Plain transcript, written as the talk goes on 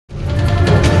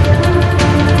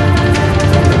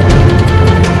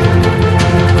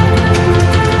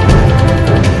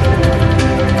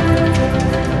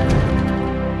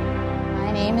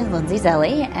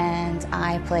Zelli, and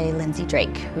I play Lindsey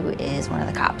Drake, who is one of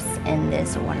the cops in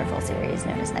this wonderful series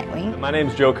known as Nightwing. My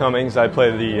name's Cummings. I play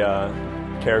the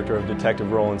character of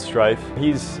Detective Roland Strife.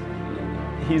 He's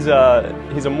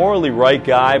a morally right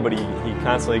guy, but he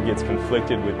constantly gets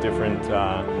conflicted with different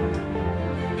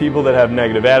people that have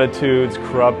negative attitudes,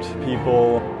 corrupt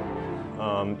people.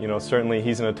 You know, certainly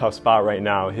he's in a tough spot right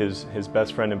now. His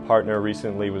best friend and partner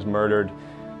recently was murdered,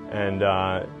 and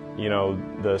you know,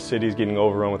 the city's getting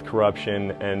overrun with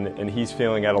corruption, and he's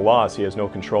feeling at a loss. He has no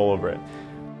control over it.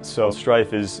 So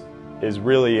Strife is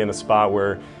really in a spot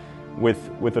where,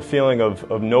 with a feeling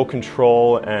of no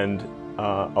control and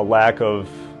a lack of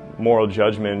moral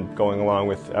judgment going along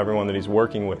with everyone that he's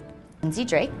working with. Lindsey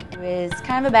Drake is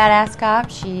kind of a badass cop.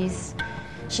 She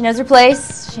knows her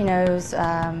place. She knows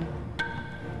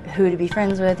who to be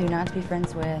friends with, who not to be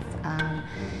friends with.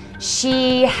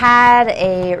 She had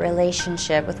a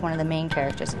relationship with one of the main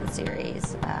characters of the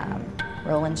series,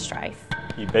 Roland Strife.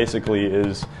 He basically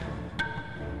is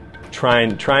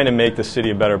trying to make the city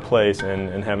a better place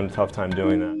and having a tough time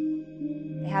doing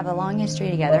that. They have a long history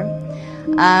together.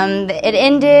 It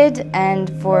ended, and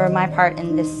for my part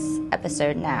in this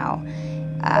episode now,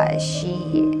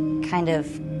 she kind of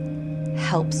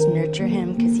helps nurture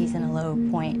him because he's in a low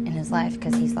point in his life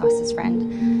because he's lost his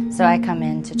friend. So I come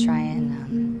in to try and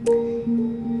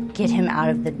get him out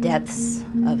of the depths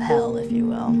of hell, if you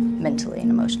will, mentally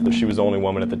and emotionally. She was the only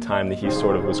woman at the time that he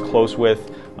sort of was close with,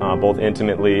 both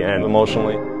intimately and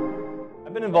emotionally.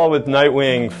 I've been involved with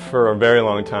Nightwing for a very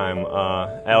long time.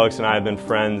 Alex and I have been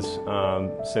friends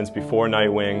since before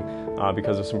Nightwing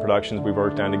because of some productions we've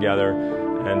worked on together.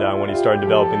 And when he started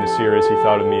developing the series, he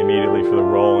thought of me immediately for the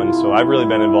role. And so I've really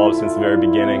been involved since the very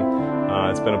beginning.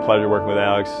 It's been a pleasure working with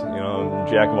Alex. You know,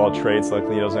 jack of all trades.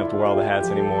 Luckily, he doesn't have to wear all the hats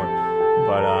anymore.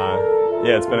 But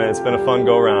yeah, it's been a fun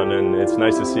go-round, and it's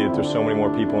nice to see that there's so many more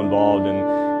people involved, and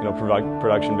you know,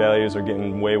 production values are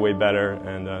getting way better,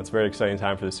 and it's a very exciting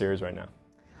time for the series right now.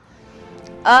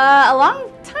 A long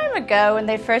time ago, when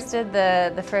they first did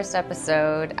the first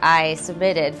episode, I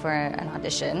submitted for an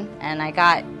audition, and I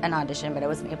got an audition, but I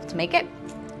wasn't able to make it.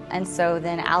 And so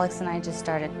then Alex and I just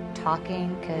started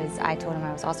talking because I told him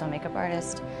I was also a makeup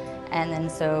artist. And then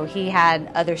so he had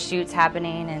other shoots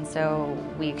happening, and so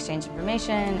we exchanged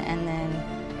information, and then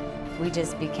we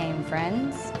just became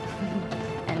friends.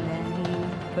 And then he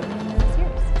put me in the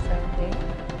series. So there you go.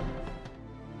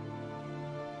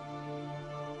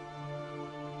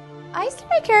 I see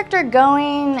my character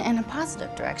going in a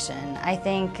positive direction. I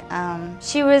think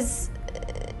she was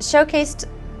showcased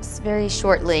very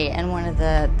shortly in one of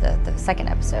the second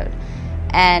episode.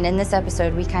 And in this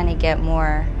episode, we kind of get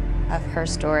more of her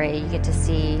story. You get to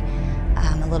see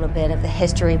a little bit of the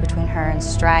history between her and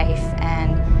Strife,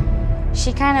 and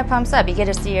she kind of pumps up. You get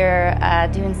to see her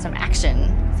doing some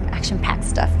action-packed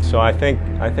stuff. So I think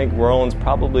Roland's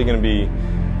probably going to be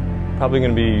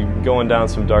going down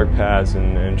some dark paths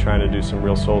and trying to do some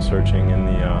real soul searching in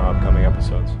the upcoming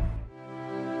episodes.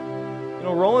 You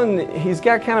know, Roland, he's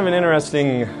got kind of an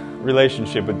interesting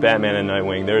relationship with Batman and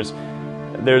Nightwing.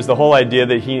 There's the whole idea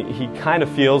that he kind of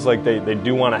feels like they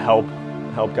do want to help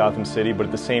Gotham City, but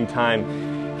at the same time,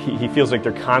 he feels like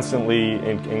they're constantly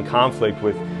in conflict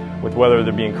with whether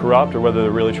they're being corrupt or whether they're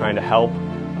really trying to help.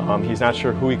 He's not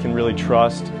sure who he can really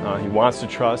trust. He wants to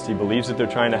trust. He believes that they're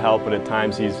trying to help, but at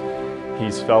times he's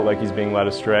felt like he's being led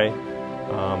astray.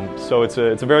 So it's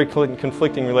a very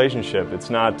conflicting relationship. It's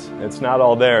not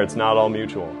all there. It's not all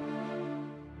mutual.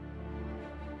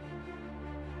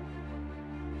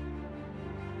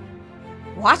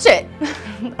 Watch it.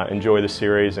 Enjoy the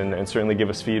series and certainly give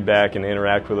us feedback and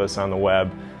interact with us on the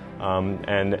web.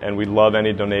 And we'd love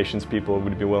any donations people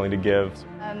would be willing to give.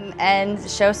 And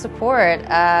show support.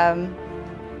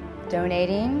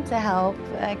 Donating to help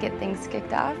get things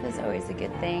kicked off is always a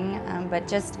good thing. But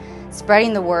just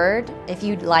spreading the word. If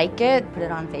you like it, put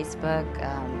it on Facebook.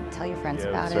 Tell your friends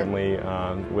about certainly, it.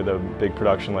 Certainly, with a big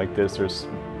production like this, there's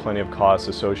plenty of costs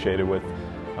associated with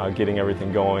getting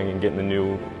everything going and getting the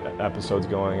new episodes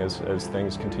going as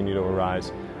things continue to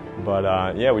arise. But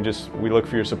yeah, we look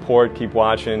for your support. Keep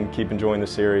watching, keep enjoying the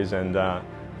series, and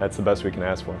that's the best we can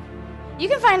ask for. You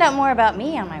can find out more about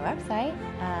me on my website,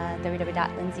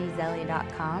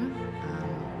 www.lindseyzelli.com.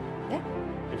 Yeah.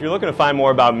 If you're looking to find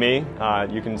more about me,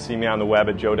 you can see me on the web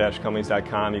at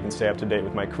joe-cummings.com. You can stay up to date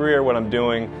with my career, what I'm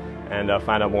doing, and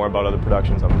find out more about other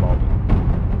productions I'm involved in.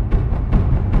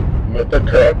 Let the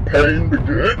campaign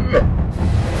begin!